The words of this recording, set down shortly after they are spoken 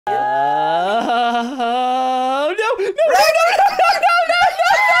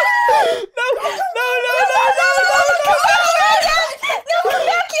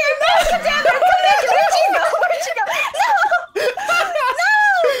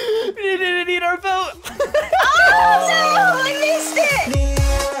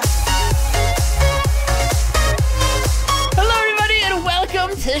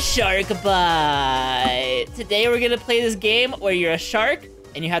Shark Bite. Today we're gonna play this game where you're a shark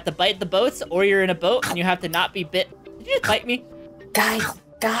and you have to bite the boats, or you're in a boat and you have to not be bit. Did you just bite me? Guys.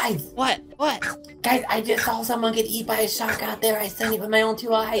 What? Guys, I just saw someone get eaten by a shark out there. I seen it with my own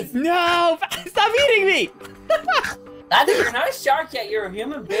 2 eyes. No! Stop eating me! I think you're not a shark yet. You're a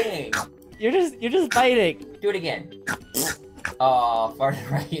human being. You're just biting. Do it again. Oh, farted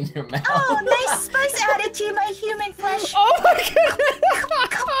right in your mouth. Oh, nice spice added to my human flesh. Oh my goodness!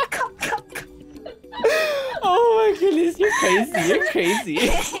 Come. Oh my goodness, you're crazy. You're crazy.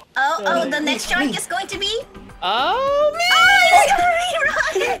 Oh, the next shark is going to be. Oh, me! Oh, it's gonna be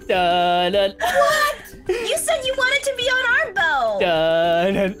Ryan. Dun. What? You said you wanted to be on our boat.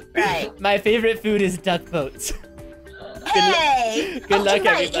 Dun. Right. My favorite food is duck boats. Hey. Good luck,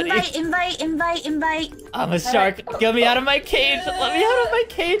 everybody. Invite. I'm a shark. Get me out of my cage. Let me out of my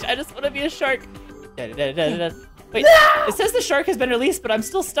cage. I just want to be a shark. Wait, it says the shark has been released, but I'm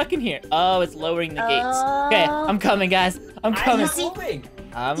still stuck in here. Oh, it's lowering the gates. Okay, I'm coming, guys. I'm coming.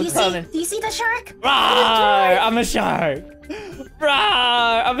 I'm coming. Do you see the shark? Roar! I'm a shark. Roar!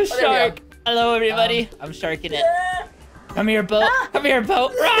 I'm a shark. Hello, everybody. I'm sharking it. Come here, boat. Come here,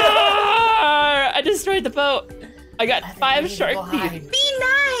 boat. Roar! I destroyed the boat. I got 5 shark teeth. Be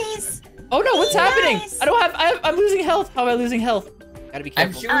nice. Oh no, what's happening? Nice. I'm losing health. How am I losing health? Gotta be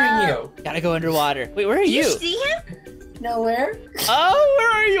careful. I'm shooting you. Gotta go underwater. Wait, where are you? You see him? Nowhere. Oh,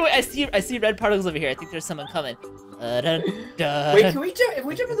 where are you? I see red particles over here. I think there's someone coming. Wait, can we jump? If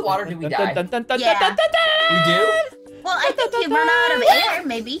we jump in the water, do we die? Yeah. We do? Well, I think you run out of air,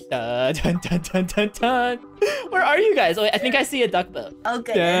 maybe. Where are you guys? Oh, wait, I think I see a duck boat. Oh,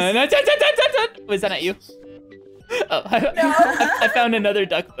 goodness. Was that not you? Oh, I found another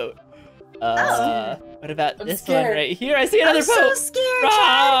duck boat. What about this one right here? I see another boat. I'm so scared,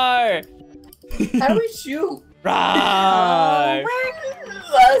 Roar! How do we shoot? Roar!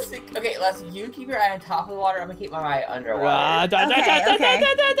 Leslie, you keep your eye on top of the water. I'm gonna keep my eye underwater.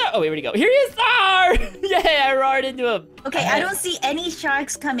 Oh, wait, where'd he go? Here he is! Roar! Yay, I roared into him. Okay, I don't see any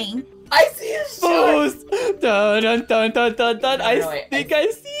sharks coming. I see a shark. Dun. I think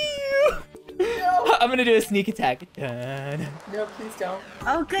I see you. No. I'm gonna do a sneak attack. Dun. No, please don't.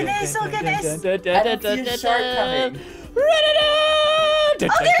 Oh, goodness. I don't see a shark coming. Oh,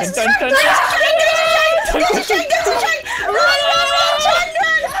 there's a shark! There's a shark!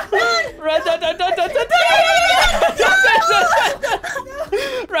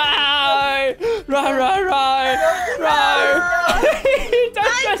 Run!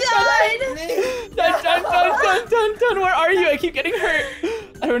 Where are you? I keep getting hurt.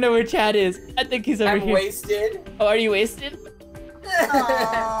 I don't know where Chad is. I think he's over here. I'm wasted. Oh, are you wasted?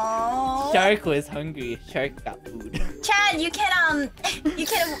 Aww. Shark was hungry. Shark got food. Chad, you can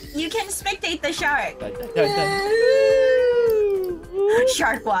spectate the shark.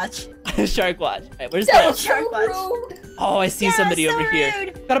 Shark watch. Shark watch. Alright, where's the shark watch? Oh, I see somebody over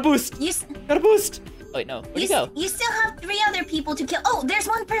here. Got a boost. Got a boost. Oh, wait, no. Where'd he go? You still have 3 other people to kill. Oh, there's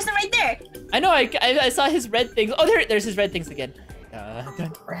one person right there. I know. I saw his red things. Oh, there's his red things again.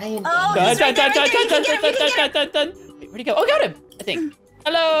 Ryan. Oh, he's right there. Wait, where'd he go? Oh, got him. I think.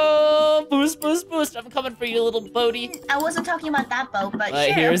 Hello, boost. I'm coming for you, little boaty. I wasn't talking about that boat, but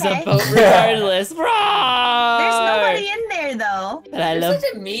sure, here's okay. a boat regardless. Roar! There's nobody in there though. But I You're love.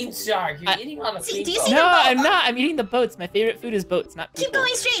 such a mean shark. You're eating all the people. Do you see No, I'm not. I'm eating the boats. My favorite food is boats, not people. Keep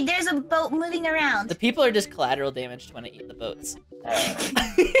going straight. There's a boat moving around. The people are just collateral damage when I eat the boats.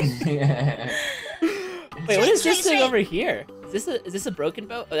 Wait, what is this thing over here? Is this a broken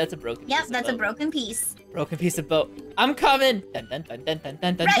boat? Oh, that's a broken piece. Yep, that's a broken piece. Broken piece of boat. I'm coming. Dun. Right.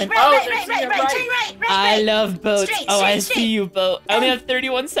 I love boats. I Straight. see you, boat. I only have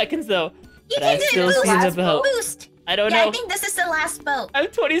 31 seconds though. You But I can still do see the boat. Boost. I don't Yeah, know. I think this is the last boat. I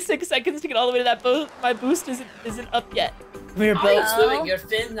have 26 seconds to get all the way to that boat. My boost isn't up yet. Come here, How are you boat. swimming? Your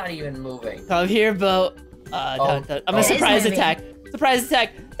fin's not even moving. Come here, boat. I'm a surprise attack. Surprise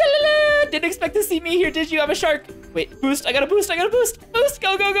attack. Didn't expect to see me here, did you? I'm a shark. Wait, boost. I got a boost. Boost.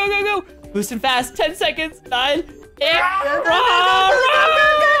 Go. Boosting fast. 10 seconds. 9, 8.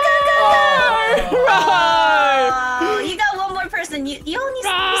 Oh, you got one more person. You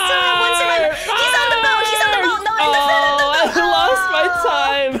still have one survivor. He's on the boat. No, in the front of the boat. I lost my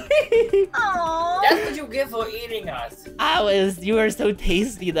time. Oh. That's what you get for eating us. You were so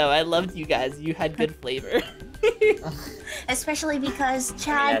tasty though. I loved you guys. You had good flavor. Especially because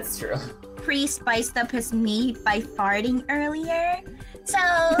Chad That's true. pre-spiced up his meat by farting earlier. So,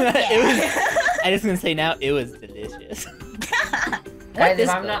 yeah. I was gonna say now, it was delicious. Guys, if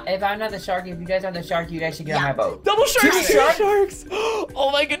I'm not the shark, if you guys are the shark, you guys should get on my boat. Double sharks! 2 sharks! Oh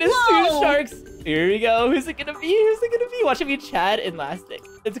my goodness, Whoa. 2 sharks! Here we go. Who's it gonna be? Watch it be Chad and Lastic.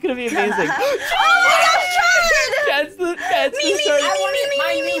 It's gonna be amazing. Oh my gosh, Chad's the shark.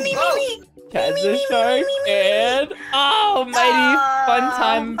 me. Chad's the shark. And mighty fun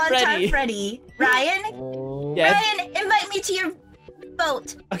time Freddy. Ryan? Yes. Ryan, invite me to your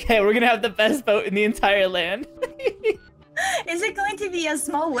boat. Okay, we're gonna have the best boat in the entire land. Is it going to be a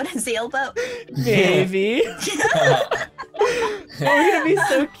small wooden sailboat? Maybe. We're gonna be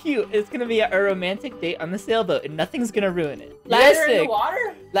so cute. It's gonna be a romantic date on the sailboat, and nothing's gonna ruin it. In the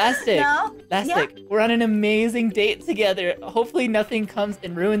water? Lastic. We're on an amazing date together. Hopefully nothing comes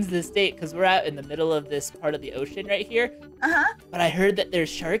and ruins this date, because we're out in the middle of this part of the ocean right here. But I heard that there's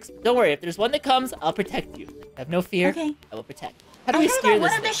sharks. Don't worry, if there's one that comes, I'll protect you. Have no fear. Okay. I will protect. How do we steer this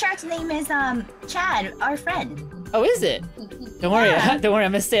one of the sharks' name is Chad, our friend. Oh, is it? Don't worry. Don't worry.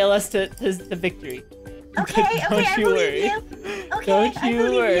 I'm gonna sail us to victory. Okay, I believe you. Okay, Don't you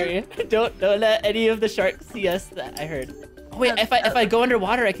worry. Don't let any of the sharks see us. That I heard. Oh wait, if I go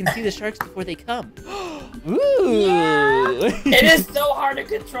underwater, I can see the sharks before they come. Ooh. Yeah. It is so hard to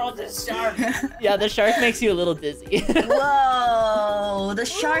control this shark. Yeah, the shark makes you a little dizzy. Whoa, the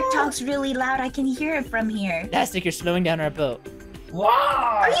shark talks really loud. I can hear it from here. Lastic, you're slowing down our boat. Wow.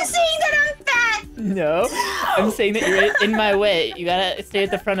 Are you saying that I'm fat? No, I'm saying that you're in my way. You gotta stay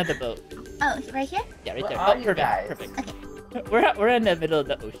at the front of the boat. Oh, right here? Yeah, right there. Where are you Perfect. guys? Perfect. Okay. We're in the middle of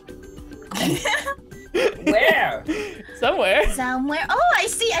the ocean. Where? Somewhere. Somewhere. Oh, I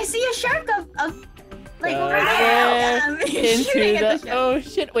see a shark of like over there. there. Into Shooting at the the shark.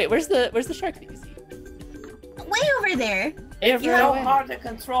 ocean. Wait, where's the shark that you see? Way over there. It's You're so away. hard to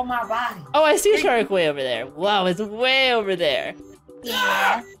control my body. Oh, I see a shark way over there. Wow, it's way over there.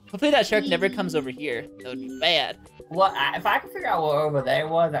 Yeah. Hopefully that shark never comes over here. That would be bad. Well, if I could figure out what over there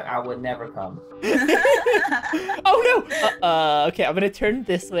was, I would never come. Oh no! Okay, I'm gonna turn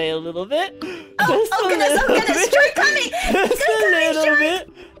this way a little bit. Oh goodness, shark coming! Just a little shark! bit.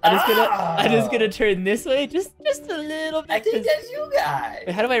 I'm just gonna turn this way, just a little bit. I think that's you guys.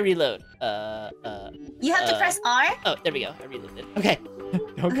 Wait, how do I reload? You have to press R? Oh, there we go. I reloaded. Okay.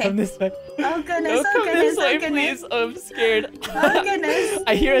 Don't Okay. come this way. Oh goodness, Don't come this way, please. Oh, I'm scared. Oh goodness.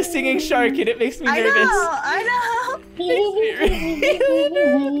 I hear a singing shark and it makes me nervous. I know.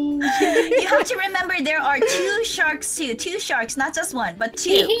 You have to remember there are two sharks too. Two sharks, not just one, but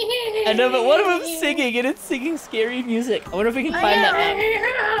two. I know, but one of them's singing and it's singing scary music. I wonder if we can climb that mountain.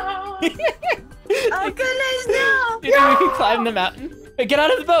 Oh goodness, no. Do you think we can climb the mountain? Wait, get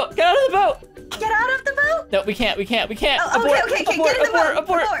out of the boat! Get out of the boat! Get out of the boat? No, we can't. Oh, abort, okay, get in the boat.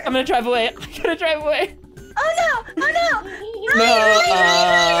 abort. I'm gonna drive away. I'm gonna drive away. Oh no.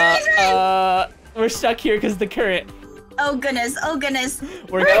 Ryan. We're stuck here because of the current. Oh goodness,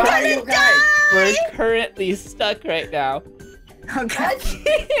 We're Where are you guys? We're currently stuck right now. Oh god.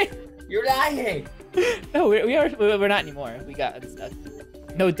 You're lying. No, we're not anymore. We got unstuck.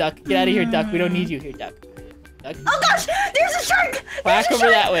 No, Duck. Get out of here, Duck. We don't need you here, Duck. Duck. Oh gosh, there's a shark! Quack over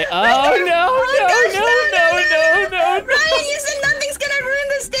that way. Oh no. Ryan, you said nothing's gonna ruin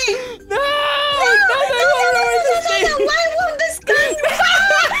this day! No! No, why won't this gun? No,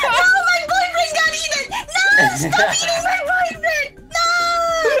 my boyfriend got eaten! No, stop eating my boyfriend! No!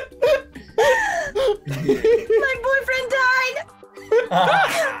 My boyfriend died!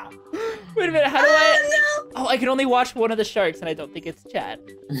 Wait a minute, how do I... Oh Oh, I can only watch one of the sharks, and I don't think it's Chad.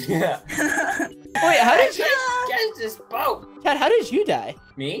 Yeah. Wait, how did you... Just this boat. Chad, how did you die?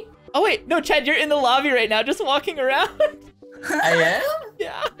 Me? Oh, wait, no, Chad, you're in the lobby right now, just walking around. I am?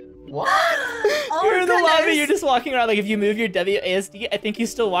 Yeah. What? Oh, You're in the goodness. lobby, you're just walking around. Like, if you move your WASD, I think you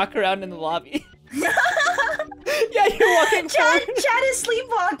still walk around in the lobby. Yeah, you're walking Chad forward. is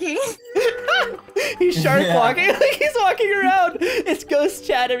sleepwalking. He's shark walking. Like, he's walking around. It's Ghost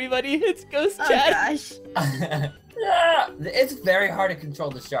Chad, everybody. It's Ghost Oh Chad. gosh. It's very hard to control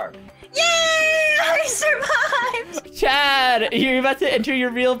the shark. Yay! I survived! Chad, you're about to enter your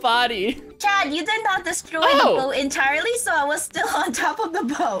real body. Chad, you did not destroy the boat entirely, so I was still on top of the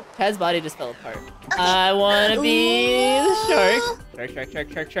boat. Chad's body just fell apart. I want to be the shark.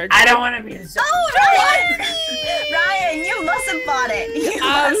 Shark. I don't want to be the shark. Oh, Ryan! Ryan, you must have bought it. You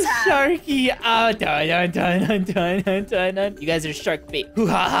I'm must have. Sharky. Oh, dun. You guys are shark bait. Hoo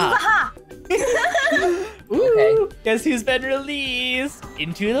ha ha. Aha! Ooh, guess who's been released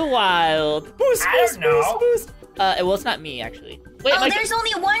into the wild? Boost. I don't know. Well, it's not me, actually. Wait, Oh, there's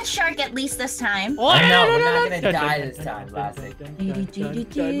only one shark at least this time. I know, we're not gonna die this time, Lassie.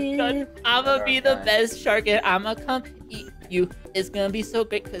 I'ma be the best shark and I'ma come eat you. It's gonna be so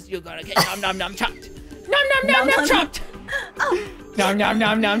great because you're gonna get nom chopped. Nom chopped.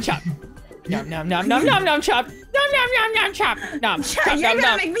 Nom chopped. Nom chopped. Nom chopped. Chad, you're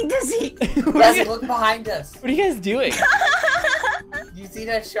gonna make me dizzy. Lassie, look behind us. What are you guys doing? You see see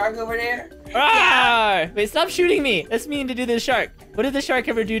that shark over there? Rawr! Wait, stop shooting me. That's mean to do to the shark. What did the shark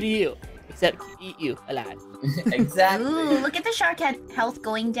ever do to you? Except eat you alive. Exactly. Ooh, look at the shark health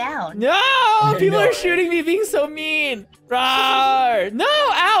going down. No! People No. are shooting me, being so mean. Rawr! No!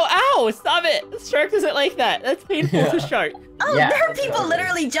 Ow! Ow! Stop it! The shark doesn't like that. That's painful to shark. Oh, Yeah, there are people exactly.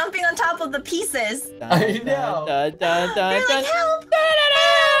 literally jumping on top of the pieces. I know. Dun, dun, dun, They're dun, like, help! dun, dun,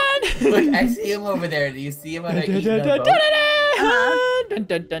 dun. Look, I see him over there. Do you see him on the Dun, eating dun, the dun, boat? dun,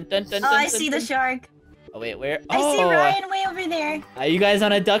 dun, dun, dun, dun, Oh, I dun, see dun, the dun. shark. Oh wait, where? I see Oh, Ryan way over there. are you guys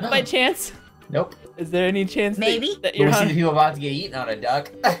on a duck by chance? Nope. Is there any chance Maybe. that You you're see the on? people about to get eaten on a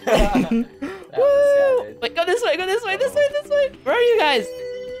duck. That Woo! was savage. Wait, go this way, go this way, this way, this way. Where are you guys?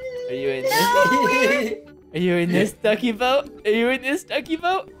 Are you in this? Are you in this ducky boat? Are you in this ducky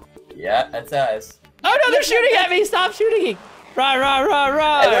boat? Yeah, that's us. Oh no, they're shooting at me! Stop shooting! Rah, rah, rah, I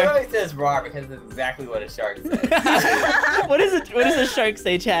rah! love how he says raw because it's exactly what a shark says. What does the shark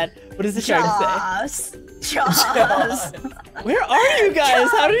say, Chad? What does the shark say? Jaws. Where are you guys?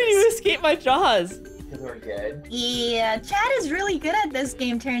 How did you escape my jaws? Because we're good. Yeah, Chad is really good at this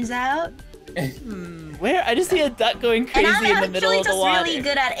game, turns out. Where? I just see a duck going And crazy I'm in the middle actually of the just water. really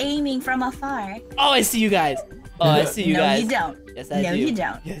good at aiming from afar. Oh, I see you guys. Oh, I see you no, guys. you don't. Yes, I no, do. you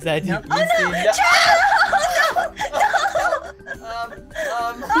don't. Yes, I do. No. Oh You no! see no- Chad! Oh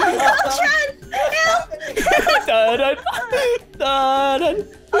no! No! Chad! Help! Dun-dun, dun-dun.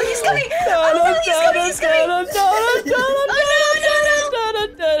 Oh, he's coming! Oh no, he's coming! He's coming! Oh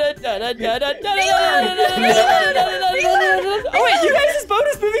Oh wait, you guys' boat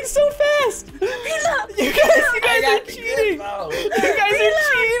is moving so fast! Reload! You guys I are got the cheating! good You guys are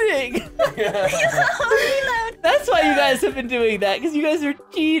cheating! Reload! That's why you guys have been doing that, because you guys are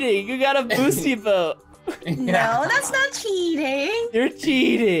cheating. You got a boosty boat. No, that's not cheating. You're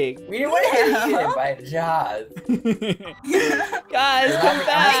cheating. We didn't want to get eaten by jaws. Guys, come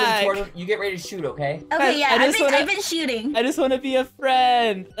back. You get ready to shoot, okay? Okay, Guys, yeah, I just wanna- I've been shooting. I just want to be a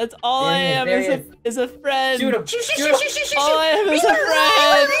friend. That's all I am There is he is a friend. Shoot him! Shoot, shoot, Shoot shoot, him! shoot, shoot, shoot, All I am is a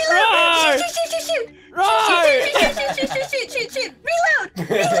friend. Shoot, shoot, shoot, shoot, shoot. Roar! Shoot.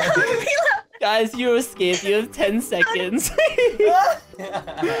 Reload. Guys, you escaped. You have 10 seconds.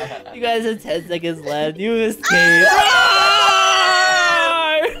 You guys have 10 seconds left. You escaped. Roar!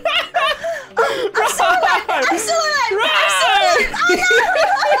 I'm still alive.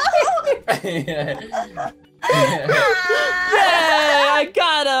 Yay! I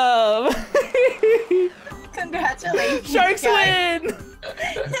got him. Congratulations. Sharks guys. win.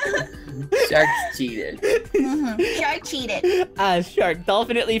 Sharks cheated. Shark cheated. Shark.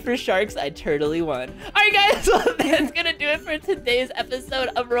 Definitely for sharks, I totally won. Alright guys, well that's gonna do it for today's episode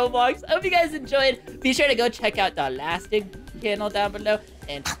of Roblox. I hope you guys enjoyed. Be sure to go check out Dollastic channel down below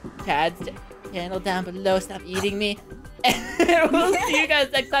and Chad's channel down below. Stop eating me. And we'll see you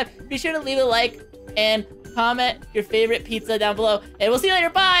guys next time. Be sure to leave a like and comment your favorite pizza down below. And we'll see you later.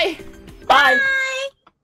 Bye! Bye!